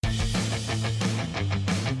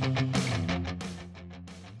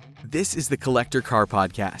This is the Collector Car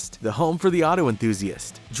Podcast, the home for the auto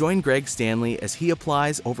enthusiast. Join Greg Stanley as he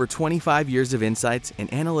applies over 25 years of insights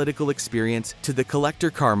and analytical experience to the collector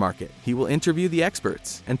car market. He will interview the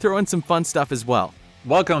experts and throw in some fun stuff as well.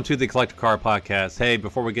 Welcome to the Collector Car Podcast. Hey,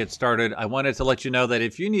 before we get started, I wanted to let you know that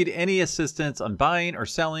if you need any assistance on buying or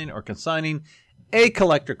selling or consigning a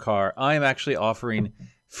collector car, I am actually offering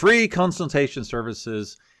free consultation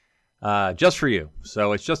services just for you.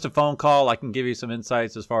 So it's just a phone call. I can give you some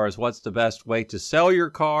insights as far as what's the best way to sell your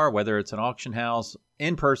car, whether it's an auction house,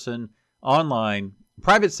 in person, online,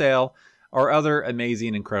 private sale, or other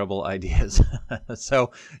amazing, incredible ideas.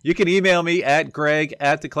 So you can email me at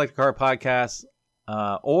greg@thecollectorcarpodcast,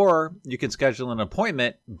 or you can schedule an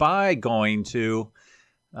appointment by going to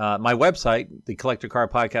my website,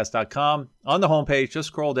 thecollectorcarpodcast.com. On the homepage, just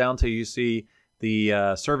scroll down till you see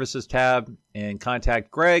the services tab and contact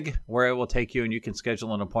Greg, where it will take you and you can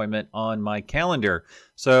schedule an appointment on my calendar.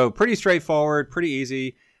 So pretty straightforward, pretty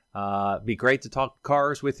easy. Be great to talk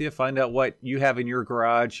cars with you, find out what you have in your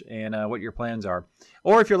garage and what your plans are.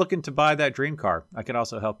 Or if you're looking to buy that dream car, I can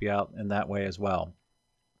also help you out in that way as well.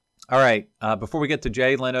 All right, before we get to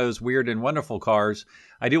Jay Leno's Weird and Wonderful Cars,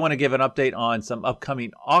 I do want to give an update on some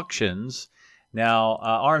upcoming auctions. Now,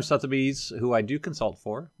 RM Sotheby's, who I do consult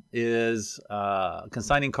for, is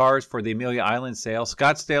consigning cars for the Amelia Island sale.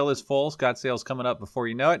 Scottsdale is full. Scottsdale's coming up before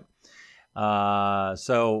you know it.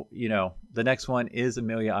 So, you know, the next one is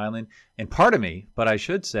Amelia Island. And pardon me, but I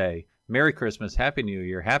should say Merry Christmas, Happy New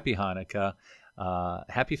Year, Happy Hanukkah,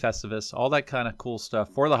 Happy Festivus, all that kind of cool stuff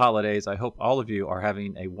for the holidays. I hope all of you are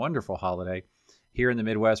having a wonderful holiday. Here in the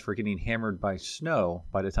Midwest, we're getting hammered by snow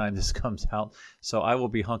by the time this comes out. So I will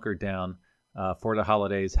be hunkered down for the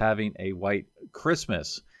holidays, having a white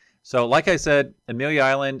Christmas. So like I said, Amelia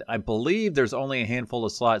Island, I believe there's only a handful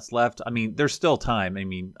of slots left. I mean, there's still time. I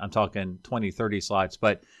mean, I'm talking 20, 30 slots,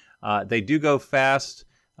 but they do go fast.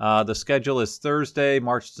 The schedule is Thursday,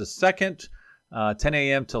 March the 2nd, 10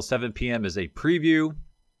 a.m. till 7 p.m. is a preview.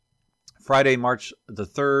 Friday, March the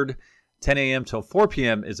 3rd, 10 a.m. till 4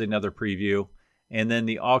 p.m. is another preview. And then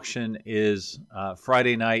the auction is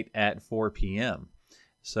Friday night at 4 p.m.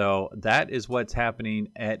 So that is what's happening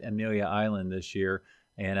at Amelia Island this year.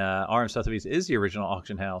 And RM Sotheby's is the original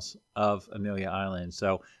auction house of Amelia Island.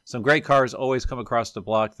 So some great cars always come across the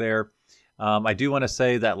block there. I do want to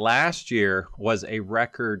say that last year was a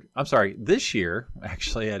record. I'm sorry, this year,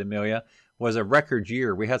 actually, at Amelia was a record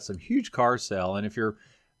year. We had some huge car sale. And if you're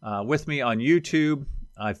with me on YouTube,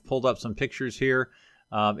 I've pulled up some pictures here.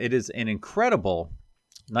 It is an incredible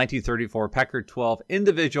 1934 Packard 12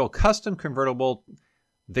 individual custom convertible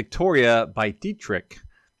Victoria by Dietrich.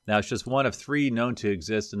 Now, it's just one of three known to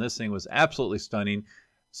exist, and this thing was absolutely stunning.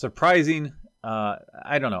 Surprising,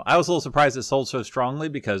 I don't know. I was a little surprised it sold so strongly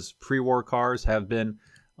because pre-war cars have been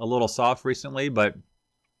a little soft recently, but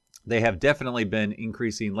they have definitely been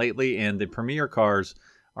increasing lately, and the premier cars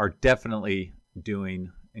are definitely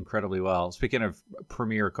doing incredibly well. Speaking of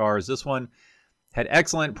premier cars, this one had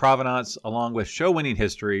excellent provenance along with show-winning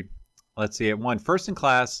history. Let's see, it won first in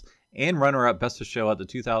class and runner-up Best of Show at the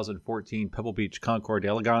 2014 Pebble Beach Concours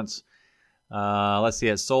d'Elegance. Let's see,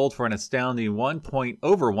 it sold for an astounding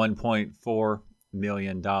over $1.4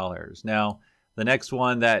 million. Now, the next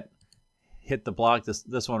one that hit the block,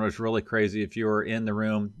 this one was really crazy if you were in the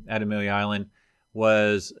room at Amelia Island,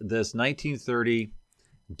 was this 1930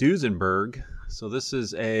 Duesenberg. So this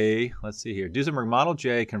is let's see here, Duesenberg Model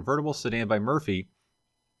J convertible sedan by Murphy.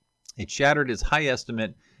 It shattered its high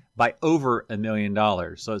estimate by over $1 million.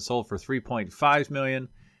 So it sold for $3.5 million.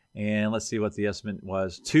 And let's see what the estimate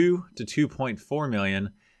was, $2 to $2.4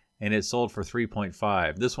 million. And it sold for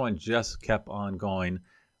 $3.5. This one just kept on going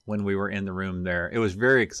when we were in the room there. It was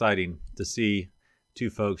very exciting to see two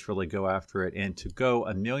folks really go after it. And to go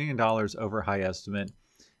 $1 million over high estimate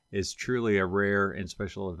is truly a rare and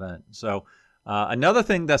special event. So another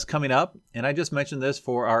thing that's coming up, and I just mentioned this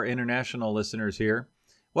for our international listeners here,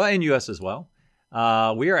 well, in U.S. as well.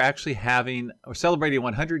 We are actually celebrating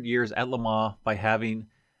 100 years at Le Mans by having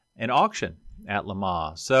an auction at Le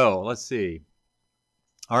Mans. So let's see.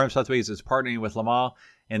 RM Sotheby's is partnering with Le Mans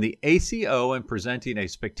and the ACO and presenting a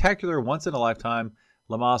spectacular once-in-a-lifetime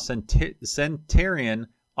Le Mans Centenarian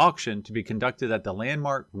auction to be conducted at the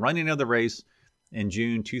landmark running of the race in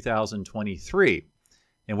June 2023.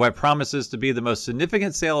 And what promises to be the most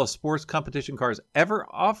significant sale of sports competition cars ever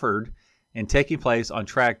offered and taking place on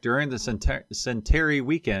track during the Centenary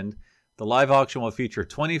weekend, the live auction will feature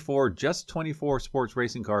 24 sports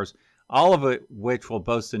racing cars, all of which will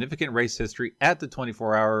boast significant race history at the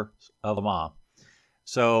 24 Hours of Le Mans.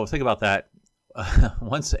 So think about that.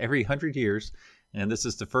 Once every 100 years, and this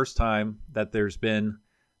is the first time that there's been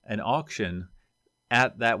an auction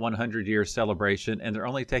at that 100-year celebration, and they're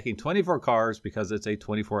only taking 24 cars because it's a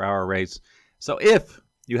 24-hour race. So if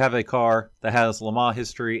you have a car that has Le Mans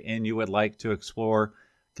history and you would like to explore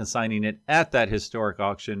consigning it at that historic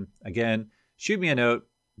auction, again, shoot me a note,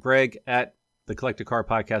 Greg at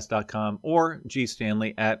thecollectedcarpodcast.com or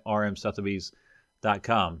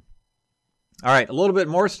gstanley@rmsotheby's.com. All right, a little bit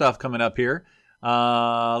more stuff coming up here.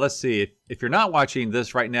 Let's see. If you're not watching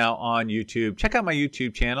this right now on YouTube, check out my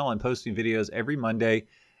YouTube channel. I'm posting videos every Monday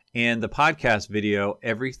and the podcast video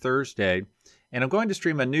every Thursday. And I'm going to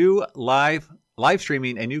stream a new live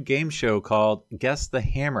streaming a new game show called Guess the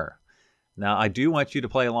Hammer. Now, I do want you to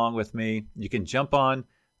play along with me. You can jump on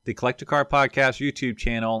the Collector Car Podcast YouTube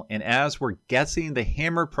channel, and as we're guessing the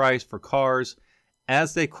hammer price for cars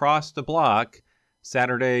as they cross the block,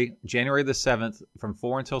 Saturday, January the 7th, from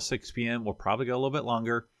 4 until 6 p.m., we'll probably go a little bit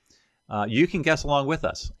longer. You can guess along with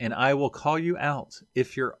us, and I will call you out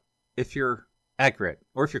if you're accurate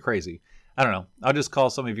or if you're crazy. I don't know. I'll just call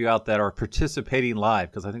some of you out that are participating live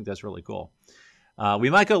because I think that's really cool. We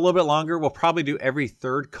might go a little bit longer. We'll probably do every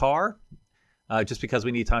third car just because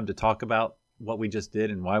we need time to talk about what we just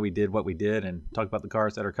did and why we did what we did and talk about the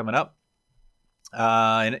cars that are coming up.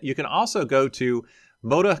 And you can also go to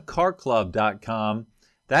modacarclub.com.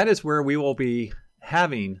 That is where we will be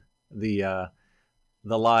having the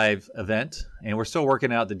live event, and we're still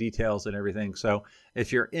working out the details and everything. So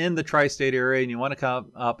if you're in the tri-state area and you want to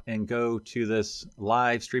come up and go to this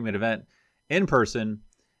live streaming event in person,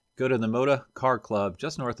 go to the Moda Car Club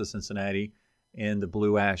just north of Cincinnati in the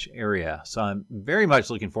Blue Ash area. So I'm very much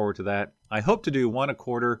looking forward to that. I hope to do one a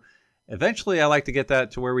quarter. Eventually, I like to get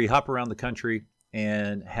that to where we hop around the country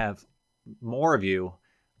and have more of you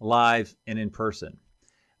live and in person.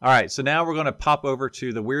 All right, so now we're going to pop over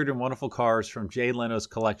to the Weird and Wonderful Cars from Jay Leno's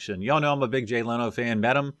collection. Y'all know I'm a big Jay Leno fan.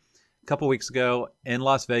 Met him a couple weeks ago in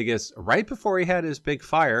Las Vegas, right before he had his big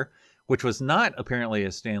fire, which was not apparently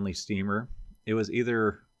a Stanley steamer. It was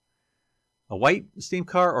either a white steam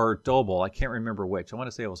car or Doble. I can't remember which. I want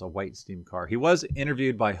to say it was a white steam car. He was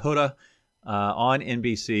interviewed by Huda on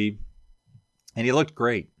NBC, and he looked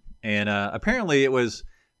great. And apparently it was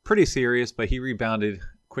pretty serious, but he rebounded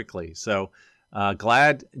quickly. So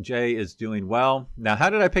glad Jay is doing well. Now, how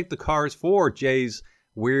did I pick the cars for Jay's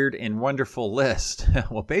Weird and Wonderful list?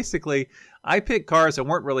 Well, basically, I picked cars that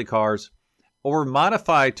weren't really cars, or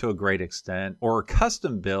modified to a great extent, or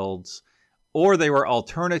custom builds, or they were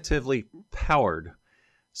alternatively powered.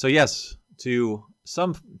 So yes,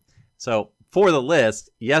 for the list,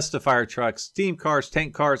 yes to fire trucks, steam cars,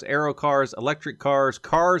 tank cars, aero cars, electric cars,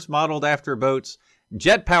 cars modeled after boats,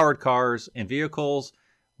 jet-powered cars, and vehicles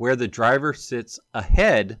where the driver sits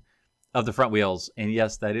ahead of the front wheels. And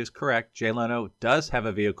yes, that is correct. Jay Leno does have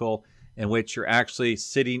a vehicle in which you're actually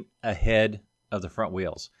sitting ahead of the front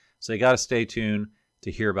wheels. So you got to stay tuned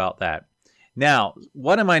to hear about that. Now,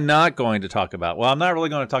 what am I not going to talk about? Well, I'm not really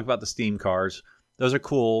going to talk about the steam cars. Those are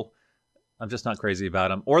cool. I'm just not crazy about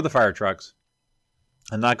them. Or the fire trucks.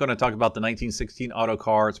 I'm not going to talk about the 1916 auto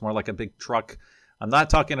car. It's more like a big truck. I'm not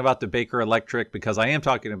talking about the Baker Electric because I am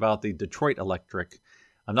talking about the Detroit Electric.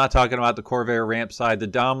 I'm not talking about the Corvair ramp side, the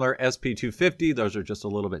Daimler SP250. Those are just a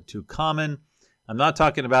little bit too common. I'm not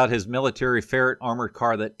talking about his military Ferret armored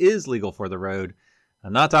car that is legal for the road.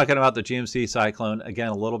 I'm not talking about the GMC Cyclone. Again,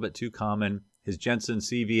 a little bit too common. His Jensen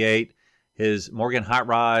CV8, his Morgan Hot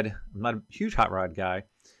Rod. I'm not a huge hot rod guy.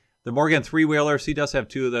 The Morgan three-wheelers, he does have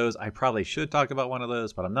two of those. I probably should talk about one of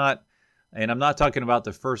those, but I'm not. And I'm not talking about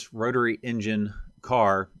the first rotary engine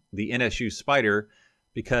car, the NSU Spider,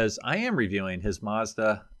 because I am reviewing his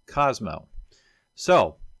Mazda Cosmo.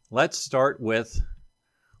 So let's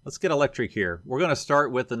get electric here. We're going to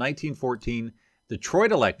start with the 1914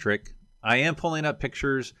 Detroit Electric. I am pulling up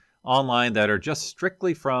pictures online that are just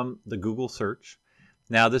strictly from the Google search.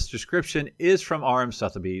 Now, this description is from RM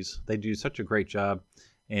Sotheby's. They do such a great job.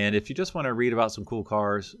 And if you just want to read about some cool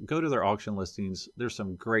cars, go to their auction listings. There's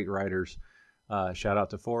some great writers. Shout out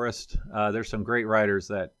to Forrest. There's some great writers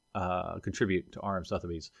that contribute to RM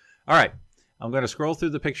Sotheby's. All right. I'm going to scroll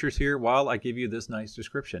through the pictures here while I give you this nice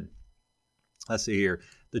description. Let's see here.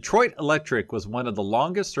 Detroit Electric was one of the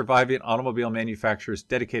longest surviving automobile manufacturers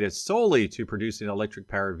dedicated solely to producing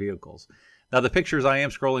electric-powered vehicles. Now, the pictures I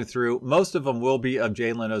am scrolling through, most of them will be of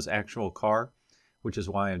Jay Leno's actual car, which is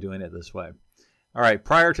why I'm doing it this way. All right,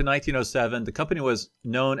 prior to 1907, the company was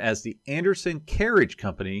known as the Anderson Carriage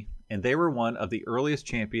Company, and they were one of the earliest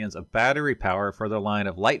champions of battery power for their line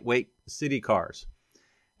of lightweight city cars.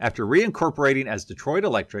 After reincorporating as Detroit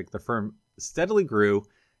Electric, the firm steadily grew,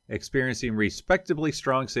 experiencing respectably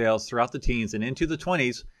strong sales throughout the teens and into the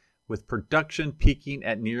 20s, with production peaking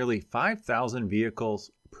at nearly 5,000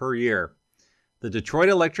 vehicles per year. The Detroit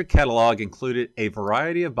Electric catalog included a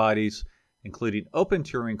variety of bodies, including open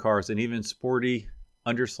touring cars and even sporty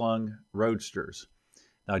underslung roadsters.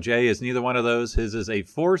 Now, Jay is neither one of those. His is a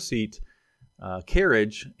 4-seat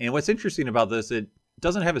carriage. And what's interesting about this, it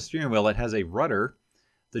doesn't have a steering wheel. It has a rudder.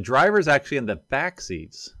 The driver is actually in the back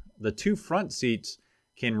seats. The 2 front seats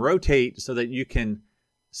can rotate so that you can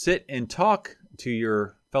sit and talk to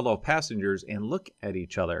your fellow passengers and look at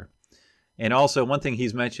each other. And also, one thing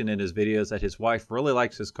he's mentioned in his video is that his wife really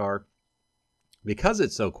likes his car because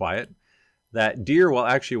it's so quiet that deer will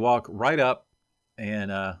actually walk right up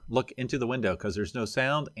and look into the window because there's no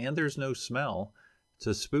sound and there's no smell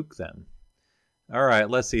to spook them. All right,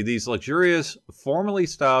 let's see. These luxurious, formally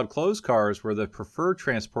styled closed cars were the preferred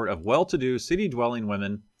transport of well-to-do city-dwelling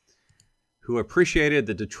women who appreciated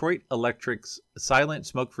the Detroit Electric's silent,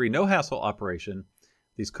 smoke-free, no-hassle operation.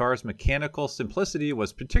 These cars' mechanical simplicity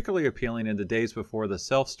was particularly appealing in the days before the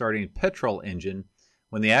self-starting petrol engine,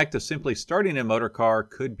 when the act of simply starting a motor car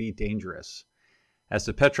could be dangerous. As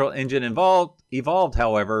the petrol engine evolved,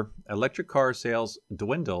 however, electric car sales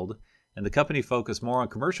dwindled, and the company focused more on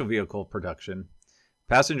commercial vehicle production.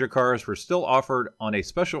 Passenger cars were still offered on a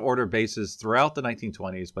special order basis throughout the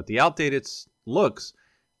 1920s, but the outdated looks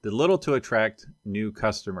did little to attract new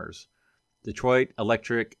customers. Detroit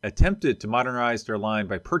Electric attempted to modernize their line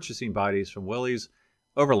by purchasing bodies from Willys,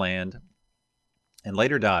 Overland, and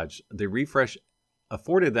later Dodge. The refresh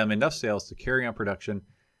afforded them enough sales to carry on production.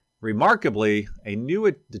 Remarkably, a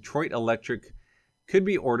new Detroit Electric could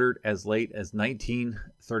be ordered as late as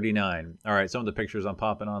 1939. All right, some of the pictures I'm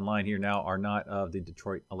popping online here now are not of the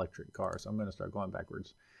Detroit Electric car, so I'm going to start going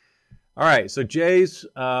backwards. All right, so Jay's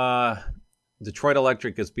Detroit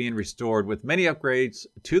Electric is being restored with many upgrades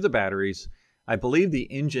to the batteries. I believe the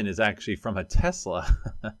engine is actually from a Tesla,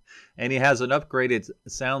 and he has an upgraded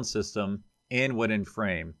sound system and wooden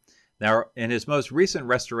frame. Now, in his most recent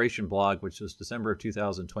restoration blog, which was December of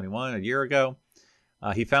 2021, a year ago,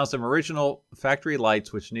 he found some original factory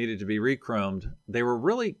lights which needed to be re-chromed. They were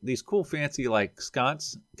really these cool, fancy, like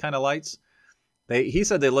sconce kind of lights. He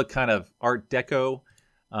said they look kind of Art Deco.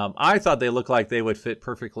 I thought they looked like they would fit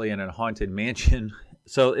perfectly in a haunted mansion.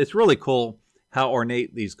 So it's really cool how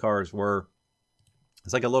ornate these cars were.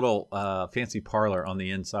 It's like a little fancy parlor on the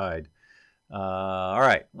inside. All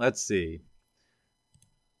right, let's see.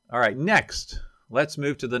 All right, next, let's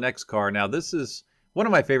move to the next car. Now, this is one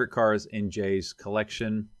of my favorite cars in Jay's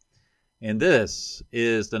collection. And this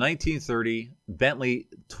is the 1930 Bentley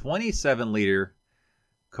 27-liter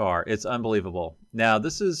car. It's unbelievable. Now,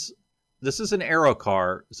 this is an aero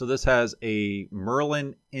car, so this has a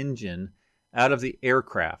Merlin engine out of the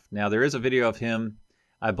aircraft. Now, there is a video of him.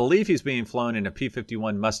 I believe he's being flown in a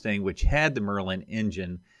P-51 Mustang, which had the Merlin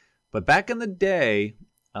engine. But back in the day,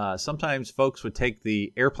 sometimes folks would take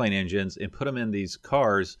the airplane engines and put them in these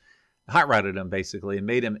cars, hot rodded them basically, and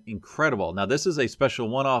made them incredible. Now, this is a special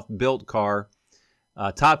one-off built car.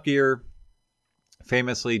 Top Gear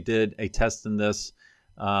famously did a test in this.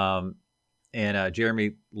 And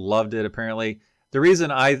Jeremy loved it, apparently. The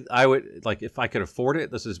reason I would, like, if I could afford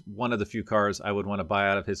it, this is one of the few cars I would want to buy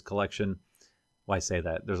out of his collection. Why say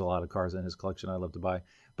that? There's a lot of cars in his collection I love to buy.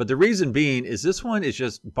 But the reason being is this one is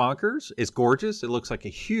just bonkers. It's gorgeous. It looks like a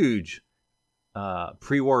huge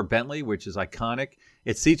pre-war Bentley, which is iconic.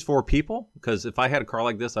 It seats 4 people, because if I had a car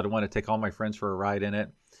like this, I'd want to take all my friends for a ride in it.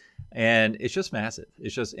 And it's just massive.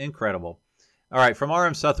 It's just incredible. All right, from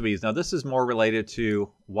RM Sotheby's. Now, this is more related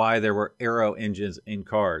to why there were aero engines in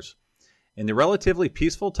cars. In the relatively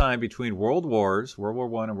peaceful time between World Wars, World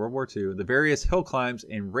War I and World War II, the various hill climbs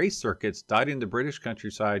and race circuits dotting the British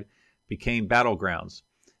countryside became battlegrounds.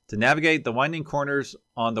 To navigate the winding corners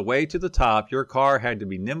on the way to the top, your car had to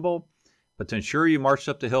be nimble, but to ensure you marched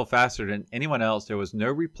up the hill faster than anyone else, there was no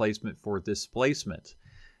replacement for displacement.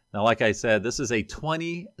 Now, like I said, this is a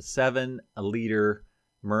 27-liter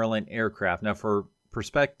Merlin aircraft. Now, for a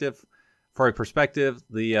perspective,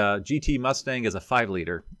 the GT Mustang is a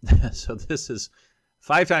 5-liter. So this is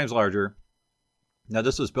 5 times larger. Now,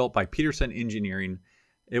 this was built by Peterson Engineering.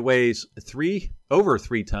 It weighs over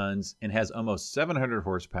 3 tons and has almost 700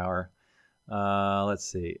 horsepower. Let's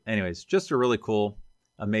see. Anyways, just a really cool,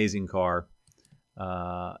 amazing car.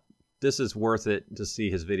 This is worth it to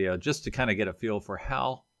see his video, just to kind of get a feel for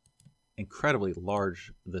how incredibly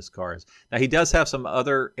large this car is. Now, he does have some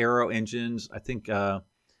other aero engines. I think a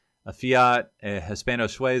Fiat, a Hispano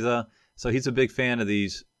Suiza. So he's a big fan of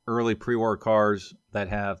these early pre-war cars that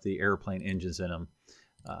have the airplane engines in them.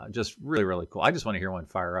 Just really, really cool. I just want to hear one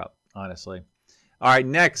fire up, honestly. All right,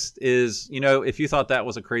 next is, if you thought that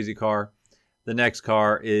was a crazy car, the next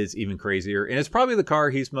car is even crazier. And it's probably the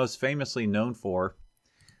car he's most famously known for.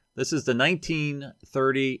 This is the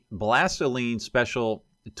 1930 Blastoline Special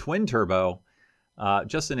Twin Turbo.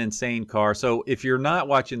 Just an insane car. So if you're not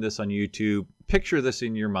watching this on YouTube, picture this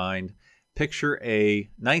in your mind. Picture a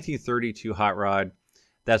 1932 hot rod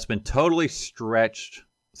that's been totally stretched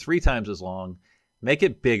 3 times as long. Make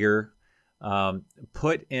it bigger.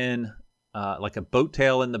 Put in like a boat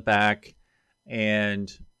tail in the back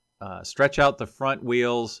and stretch out the front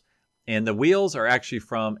wheels. And the wheels are actually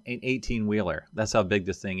from an 18-wheeler. That's how big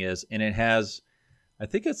this thing is. And it has, I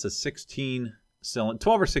think it's a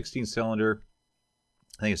 12 or 16 cylinder.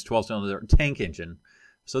 I think it's 12 cylinder tank engine.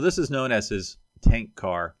 So this is known as his tank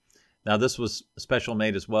car. Now this was special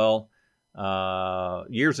made as well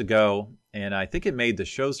years ago. And I think it made the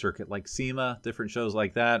show circuit like SEMA, different shows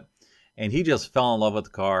like that. And he just fell in love with the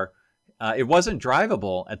car. It wasn't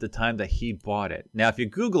drivable at the time that he bought it. Now, if you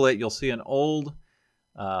Google it, you'll see an old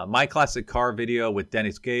My Classic Car video with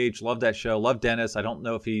Dennis Gage. Love that show. Love Dennis. I don't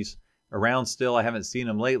know if he's around still. I haven't seen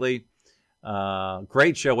him lately.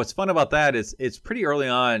 Great show. What's fun about that is it's pretty early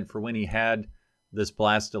on for when he had this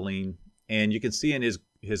Blastoline. And you can see in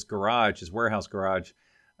his garage, his warehouse garage,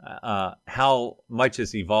 how much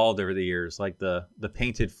has evolved over the years. Like the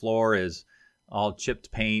painted floor is all chipped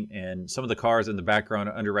paint, and some of the cars in the background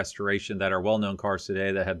are under restoration that are well-known cars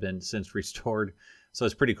today that have been since restored. So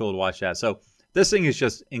it's pretty cool to watch that. So this thing is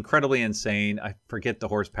just incredibly insane. I forget the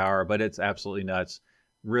horsepower, but it's absolutely nuts.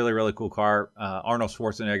 Really, really cool car. Arnold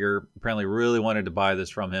Schwarzenegger apparently really wanted to buy this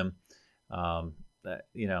from him. Of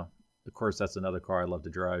course, that's another car I love to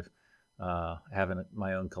drive. Having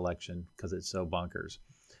my own collection because it's so bonkers.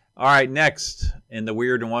 All right, next in the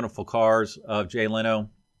weird and wonderful cars of Jay Leno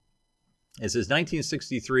is his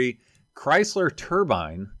 1963 Chrysler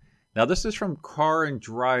Turbine. Now, this is from Car and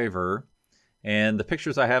Driver, and the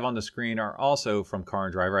pictures I have on the screen are also from Car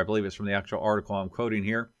and Driver. I believe it's from the actual article I'm quoting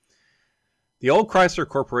here. The old Chrysler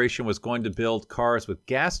Corporation was going to build cars with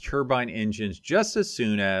gas turbine engines just as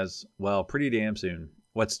soon as, well, pretty damn soon.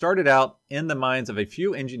 What started out in the minds of a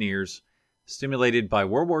few engineers, stimulated by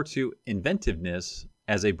World War II inventiveness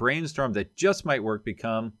as a brainstorm that just might work,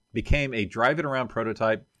 became a drive-it-around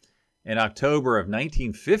prototype in October of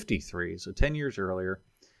 1953, so 10 years earlier.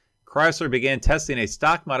 Chrysler began testing a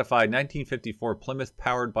stock-modified 1954 Plymouth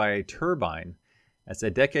powered by a turbine. As the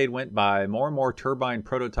decade went by, more and more turbine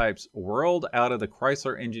prototypes whirled out of the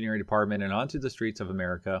Chrysler engineering department and onto the streets of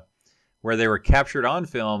America, where they were captured on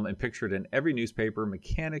film and pictured in every newspaper,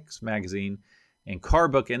 mechanics magazine, and car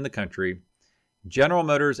book in the country. General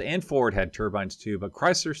Motors and Ford had turbines too, but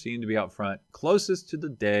Chrysler seemed to be out front, closest to the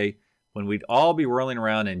day when we'd all be whirling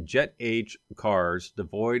around in jet-age cars,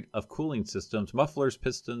 devoid of cooling systems, mufflers,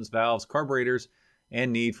 pistons, valves, carburetors,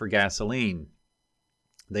 and need for gasoline.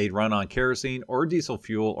 They'd run on kerosene or diesel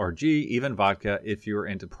fuel or, even vodka if you were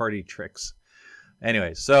into party tricks.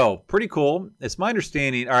 Anyway, so pretty cool. It's my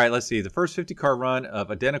understanding. All right, let's see. The first 50-car run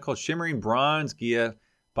of identical shimmering bronze Ghia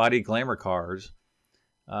body glamour cars.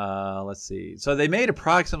 Let's see. So they made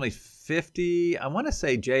approximately 50. I want to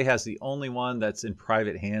say Jay has the only one that's in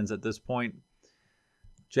private hands at this point.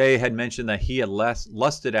 Jay had mentioned that he had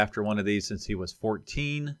lusted after one of these since he was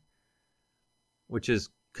 14, which is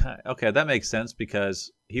okay. That makes sense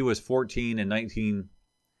because he was 14 in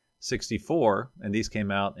 1964, and these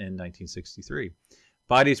came out in 1963.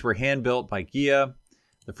 Bodies were hand-built by Ghia.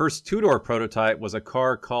 The first two-door prototype was a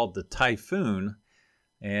car called the Typhoon,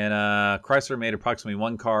 and Chrysler made approximately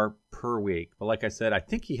one car per week. But like I said, I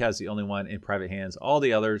think he has the only one in private hands. All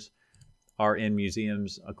the others are in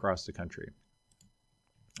museums across the country.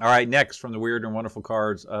 All right, next from the weird and wonderful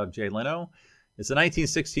cars of Jay Leno is the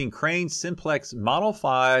 1916 Crane Simplex Model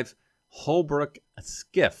 5 Holbrook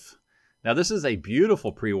Skiff. Now, this is a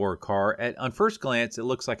beautiful pre-war car. On first glance, it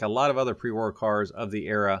looks like a lot of other pre-war cars of the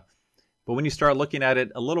era. But when you start looking at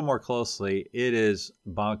it a little more closely, it is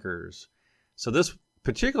bonkers. So this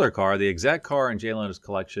particular car, the exact car in Jay Leno's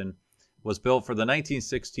collection, was built for the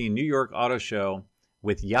 1916 New York Auto Show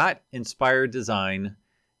with yacht-inspired design,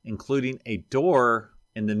 including a door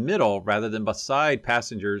in the middle rather than beside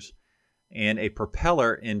passengers and a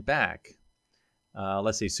propeller in back.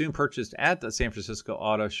 Let's see, soon purchased at the San Francisco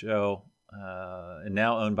Auto Show and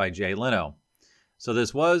now owned by Jay Leno. So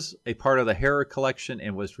this was a part of the Hera collection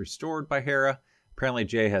and was restored by Hera. Apparently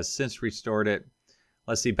Jay has since restored it.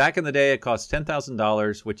 Let's see, back in the day it cost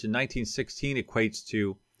 $10,000, which in 1916 equates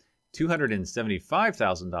to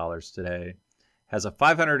 $275,000 today. Has a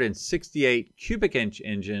 568 cubic inch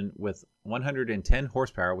engine with 110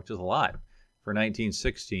 horsepower, which is a lot for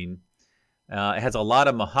 1916. It has a lot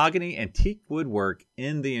of mahogany and teak woodwork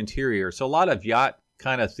in the interior. So a lot of yacht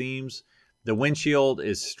kind of themes. The windshield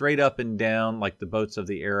is straight up and down like the boats of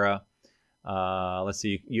the era. Let's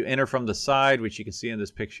see. You enter from the side, which you can see in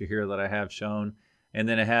this picture here that I have shown. And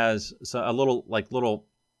then it has a little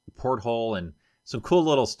porthole and some cool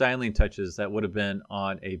little styling touches that would have been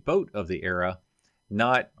on a boat of the era,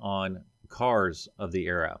 not on cars of the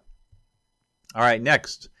era. All right,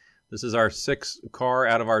 next. This is our 6th car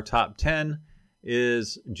out of our top 10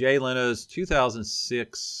 is Jay Leno's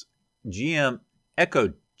 2006 GM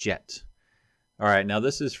EcoJet. All right, now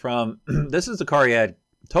this is the car he had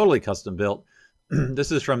totally custom built.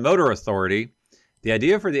 This is from Motor Authority. The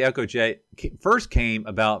idea for the EcoJet first came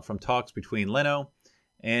about from talks between Leno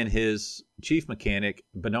and his chief mechanic,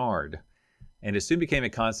 Bernard, and it soon became a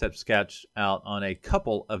concept sketched out on a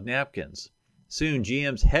couple of napkins. Soon,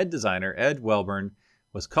 GM's head designer, Ed Welburn,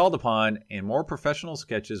 was called upon and more professional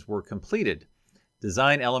sketches were completed.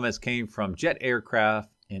 Design elements came from jet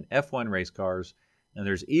aircraft and F1 race cars, and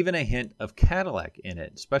there's even a hint of Cadillac in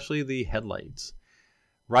it, especially the headlights.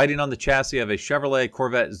 Riding on the chassis of a Chevrolet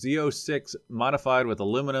Corvette Z06 modified with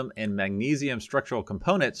aluminum and magnesium structural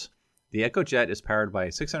components, the EcoJet is powered by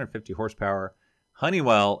a 650 horsepower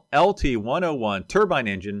Honeywell LT101 turbine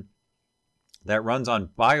engine that runs on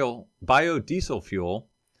biodiesel fuel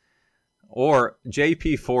or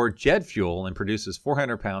JP4 jet fuel and produces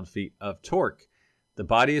 400 pound-feet of torque. The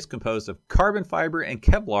body is composed of carbon fiber and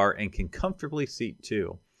Kevlar and can comfortably seat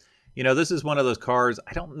two. You know, this is one of those cars,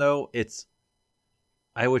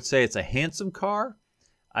 I would say it's a handsome car.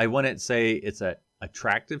 I wouldn't say it's an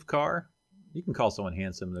attractive car. You can call someone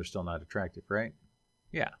handsome and they're still not attractive, right?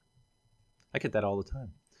 Yeah. I get that all the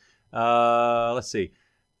time. Let's see.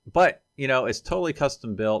 But, you know, it's totally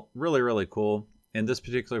custom built. Really, really cool. In this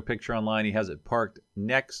particular picture online, he has it parked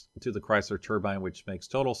next to the Chrysler turbine, which makes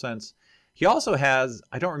total sense. He also has,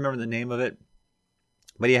 I don't remember the name of it,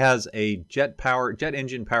 but he has a jet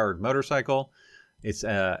engine powered motorcycle. It's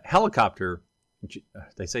a helicopter.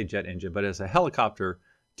 They say jet engine, but it's a helicopter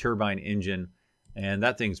turbine engine. And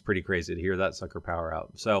that thing's pretty crazy to hear that sucker power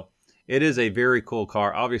out. So it is a very cool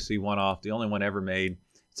car. Obviously one off, the only one ever made.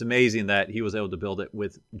 It's amazing that he was able to build it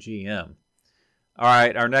with GM. All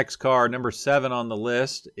right, our next car, number 7 on the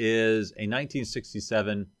list, is a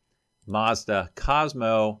 1967 Mazda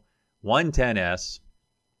Cosmo 110S.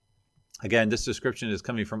 Again, this description is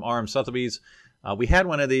coming from RM Sotheby's. We had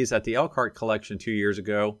one of these at the Elkhart collection 2 years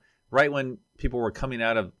ago, right when people were coming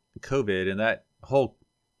out of COVID, and that whole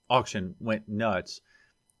auction went nuts.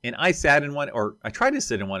 And I sat in one, or I tried to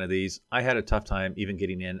sit in one of these. I had a tough time even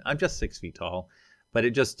getting in. I'm just 6 feet tall, but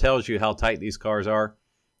it just tells you how tight these cars are.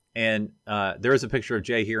 And there is a picture of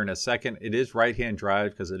Jay here in a second. It is right-hand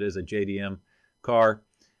drive because it is a JDM car.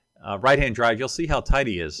 Right-hand drive, you'll see how tight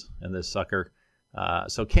he is in this sucker.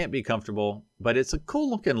 So can't be comfortable, but it's a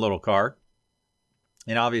cool-looking little car.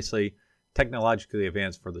 And obviously, technologically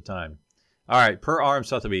advanced for the time. All right, per RM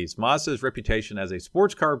Sotheby's, Mazda's reputation as a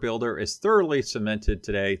sports car builder is thoroughly cemented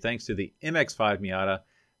today thanks to the MX-5 Miata,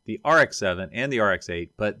 the RX-7, and the RX-8,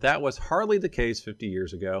 but that was hardly the case 50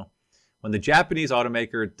 years ago, when the Japanese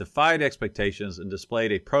automaker defied expectations and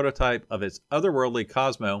displayed a prototype of its otherworldly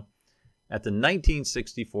Cosmo at the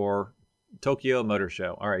 1964 Tokyo Motor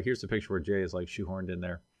Show. All right, here's the picture where Jay is like shoehorned in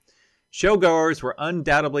there. Showgoers were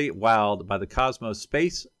undoubtedly wowed by the Cosmo's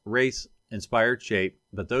space race-inspired shape,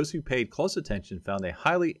 but those who paid close attention found a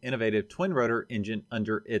highly innovative twin-rotor engine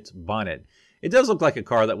under its bonnet. It does look like a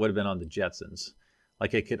car that would have been on the Jetsons.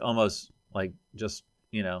 Like it could almost, like, just,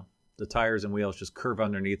 you know, the tires and wheels just curve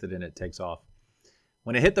underneath it and it takes off.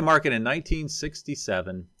 When it hit the market in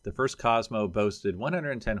 1967, the first Cosmo boasted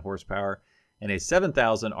 110 horsepower and a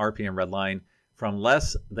 7,000 RPM redline from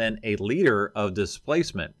less than a liter of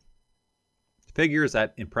displacement. Figures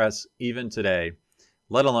that impress even today,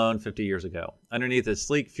 let alone 50 years ago. Underneath its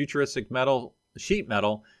sleek, futuristic sheet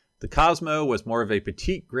metal, the Cosmo was more of a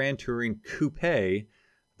petite Grand Touring coupe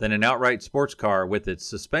than an outright sports car, with its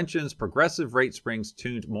suspension's progressive rate springs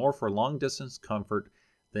tuned more for long-distance comfort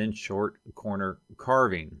than short corner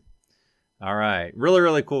carving. All right, really,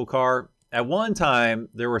 really cool car. At one time,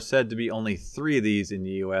 there were said to be only 3 of these in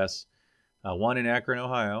the U.S., one in Akron,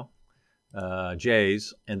 Ohio,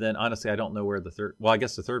 Jay's, and then honestly, I don't know where the third, well, I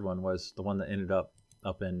guess the third one was the one that ended up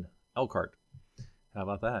in Elkhart. How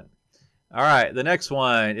about that? All right, the next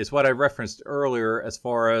one is what I referenced earlier as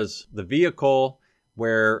far as the vehicle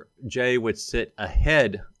where Jay would sit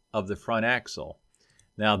ahead of the front axle.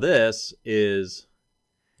 Now this is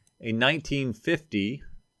a 1950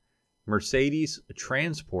 Mercedes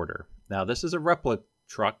Transporter. Now this is a replica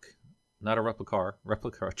truck, not a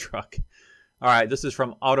replica truck. All right, this is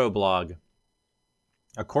from Autoblog.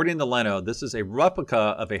 According to Leno, this is a replica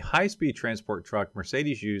of a high-speed transport truck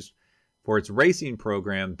Mercedes used for its racing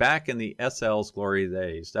program back in the SL's glory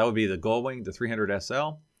days. That would be the Gullwing, the 300 SL.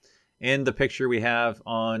 In the picture we have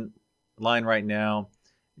online right now,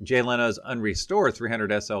 Jay Leno's unrestored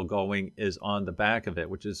 300 SL Gullwing is on the back of it,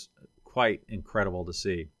 which is quite incredible to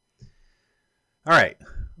see. All right,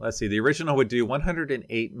 let's see. The original would do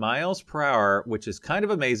 108 miles per hour, which is kind of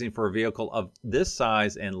amazing for a vehicle of this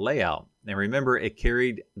size and layout. And remember, it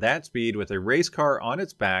carried that speed with a race car on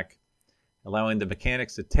its back, allowing the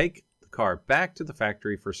mechanics to take the car back to the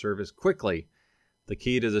factory for service quickly. The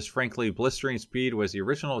key to this frankly blistering speed was the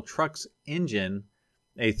original truck's engine,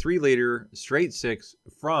 a 3-liter straight six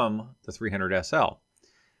from the 300 SL.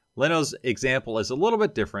 Leno's example is a little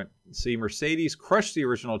bit different. See, Mercedes crushed the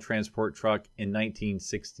original transport truck in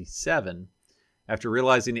 1967. After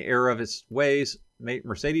realizing the error of its ways,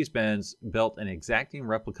 Mercedes-Benz built an exacting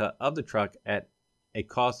replica of the truck at a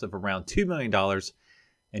cost of around $2 million,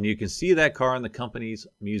 and you can see that car in the company's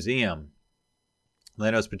museum.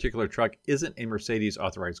 Leno's particular truck isn't a Mercedes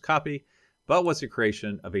authorized copy, but was the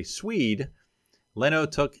creation of a Swede. Leno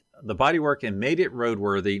took the bodywork and made it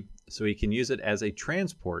roadworthy so he can use it as a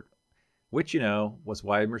transport, which, was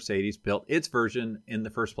why Mercedes built its version in the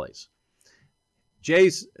first place.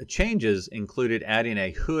 Jay's changes included adding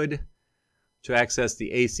a hood to access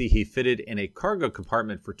the AC he fitted in a cargo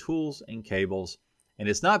compartment for tools and cables, and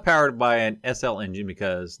it's not powered by an SL engine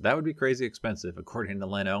because that would be crazy expensive, according to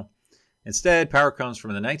Leno. Instead, power comes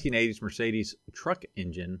from the 1980s Mercedes truck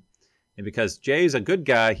engine, and because Jay's a good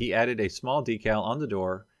guy, he added a small decal on the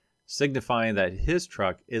door, signifying that his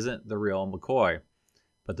truck isn't the real McCoy.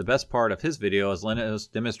 But the best part of his video is Leno's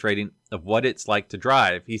demonstrating of what it's like to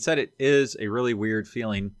drive. He said it is a really weird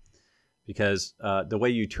feeling because the way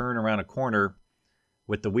you turn around a corner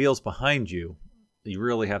with the wheels behind you, you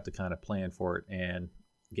really have to kind of plan for it and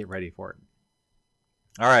get ready for it.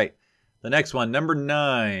 All right, the next one, number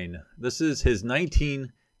 9. This is his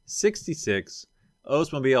 1966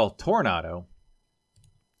 Oldsmobile Tornado.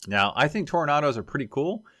 Now, I think Tornadoes are pretty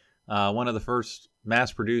cool. One of the first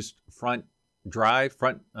mass-produced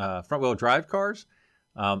front-wheel drive cars.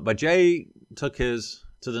 But Jay took his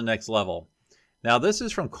to the next level. Now, this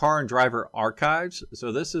is from Car and Driver Archives.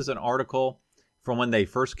 So this is an article from when they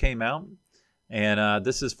first came out. And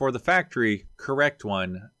this is for the factory correct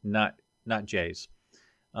one, not Jay's.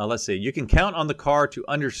 Let's see. You can count on the car to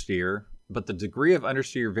understeer, but the degree of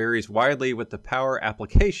understeer varies widely with the power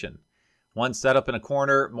application. Once set up in a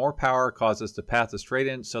corner, more power causes the path to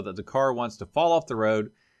straighten so that the car wants to fall off the road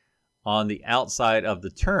on the outside of the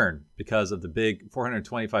turn because of the big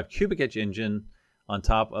 425 cubic inch engine on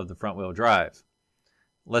top of the front wheel drive.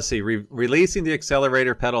 Let's see, releasing the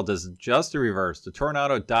accelerator pedal does just the reverse. The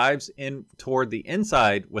Tornado dives in toward the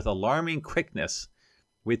inside with alarming quickness.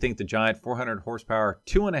 We think the giant 400 horsepower,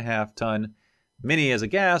 2.5 ton Mini is a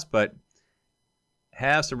gas, but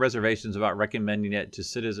have some reservations about recommending it to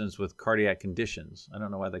citizens with cardiac conditions. I don't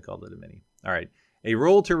know why they called it a Mini. All right. A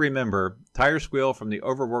rule to remember, tire squeal from the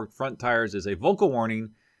overworked front tires is a vocal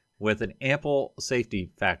warning with an ample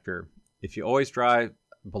safety factor. If you always drive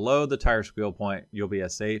below the tire squeal point, you'll be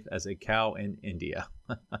as safe as a cow in India.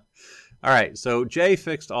 All right. So Jay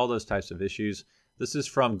fixed all those types of issues. This is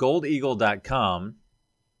from goldeagle.com.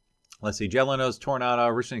 Let's see. Jay Leno's Tornado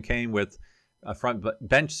originally came with a front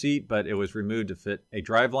bench seat, but it was removed to fit a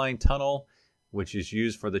driveline tunnel, which is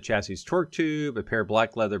used for the chassis torque tube. A pair of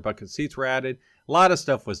black leather bucket seats were added. A lot of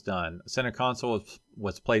stuff was done. Center console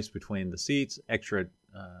was placed between the seats, extra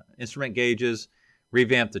instrument gauges,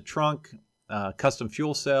 revamped the trunk, custom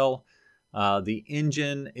fuel cell. The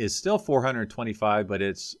engine is still 425, but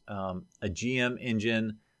it's a GM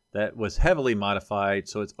engine that was heavily modified,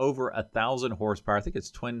 so it's over 1,000 horsepower. I think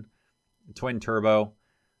it's twin turbo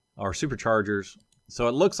or superchargers. So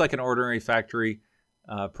it looks like an ordinary factory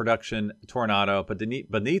production Tornado, but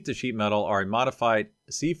beneath the sheet metal are a modified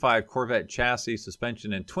C5 Corvette chassis,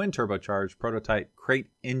 suspension, and twin turbocharged prototype crate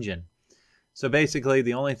engine. So basically,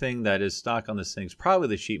 the only thing that is stock on this thing is probably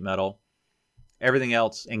the sheet metal. Everything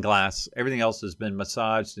else, and glass, everything else has been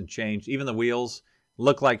massaged and changed. Even the wheels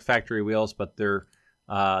look like factory wheels, but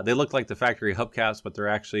they look like the factory hubcaps, but they're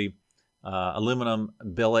actually aluminum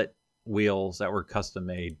billet wheels that were custom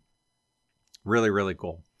made. Really, really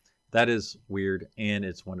cool. That is weird, and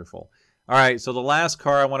it's wonderful. All right, so the last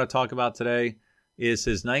car I want to talk about today is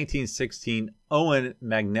his 1916 Owen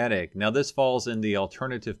Magnetic. Now, this falls in the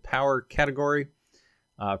alternative power category.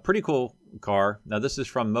 Pretty cool car. Now, this is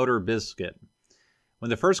from Motor Biscuit. When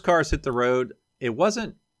the first cars hit the road, it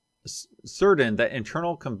wasn't certain that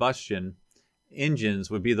internal combustion engines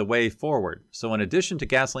would be the way forward. So in addition to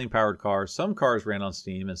gasoline-powered cars, some cars ran on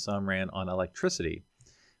steam and some ran on electricity.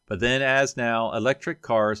 But then, as now, electric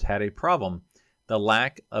cars had a problem: the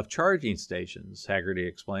lack of charging stations, Hagerty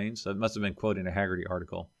explains. So it must have been quoting a Hagerty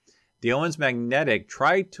article. The Owens Magnetic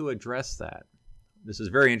tried to address that. This is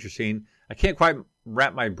very interesting. I can't quite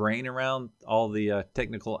wrap my brain around all the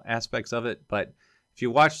technical aspects of it, but if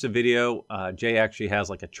you watch the video, Jay actually has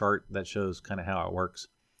like a chart that shows kind of how it works.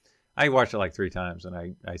 I watched it like 3 times, and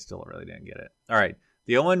I still really didn't get it. All right.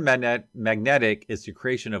 The Owen Magnetic is the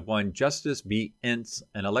creation of one Justus B. Ince,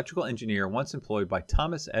 an electrical engineer once employed by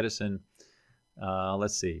Thomas Edison.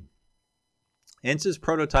 Let's see. Ince's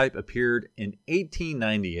prototype appeared in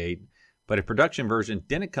 1898, but a production version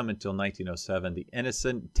didn't come until 1907, the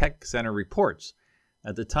Edison Tech Center reports.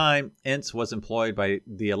 At the time, Ince was employed by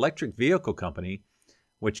the Electric Vehicle Company,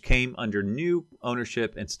 which came under new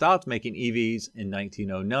ownership and stopped making EVs in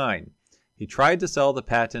 1909. He tried to sell the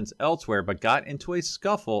patents elsewhere, but got into a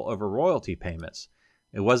scuffle over royalty payments.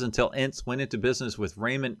 It wasn't until Ince went into business with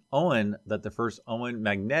Raymond Owen that the first Owen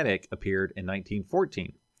Magnetic appeared in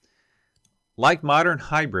 1914. Like modern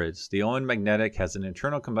hybrids, the Owen Magnetic has an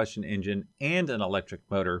internal combustion engine and an electric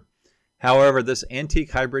motor. However, this antique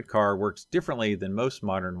hybrid car works differently than most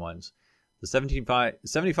modern ones. The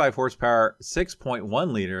 75 horsepower,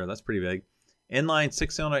 6.1 liter, that's pretty big, inline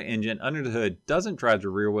 6-cylinder engine under the hood doesn't drive the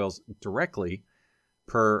rear wheels directly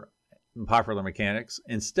per popular mechanics.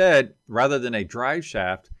 Instead, rather than a drive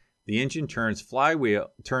shaft, the engine turns flywheel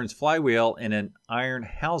in an iron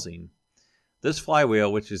housing. This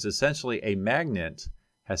flywheel, which is essentially a magnet,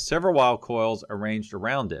 has several wire coils arranged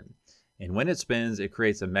around it. And when it spins, it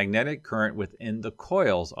creates a magnetic current within the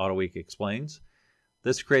coils, Autoweek explains.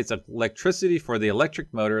 This creates electricity for the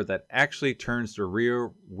electric motor that actually turns the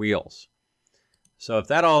rear wheels. So if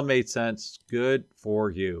that all made sense, good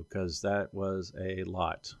for you, because that was a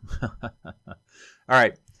lot. All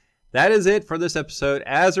right, that is it for this episode.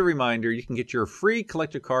 As a reminder, you can get your free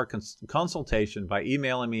collector car consultation by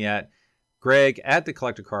emailing me at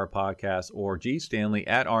greg@thecollectorcarpodcast or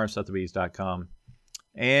gstanley@rmsothebees.com.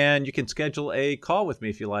 And you can schedule a call with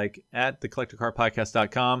me if you like at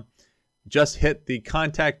thecollectorcarpodcast.com. Just hit the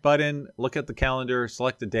contact button, look at the calendar,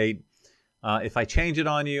 select the date. If I change it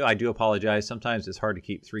on you, I do apologize. Sometimes it's hard to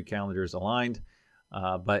keep 3 calendars aligned,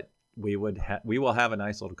 but we will have a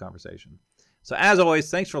nice little conversation. So as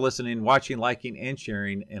always, thanks for listening, watching, liking, and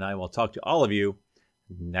sharing, and I will talk to all of you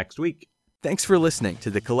next week. Thanks for listening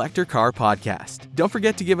to the Collector Car Podcast. Don't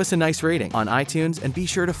forget to give us a nice rating on iTunes and be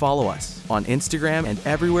sure to follow us on Instagram and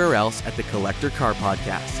everywhere else at the Collector Car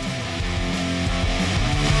Podcast.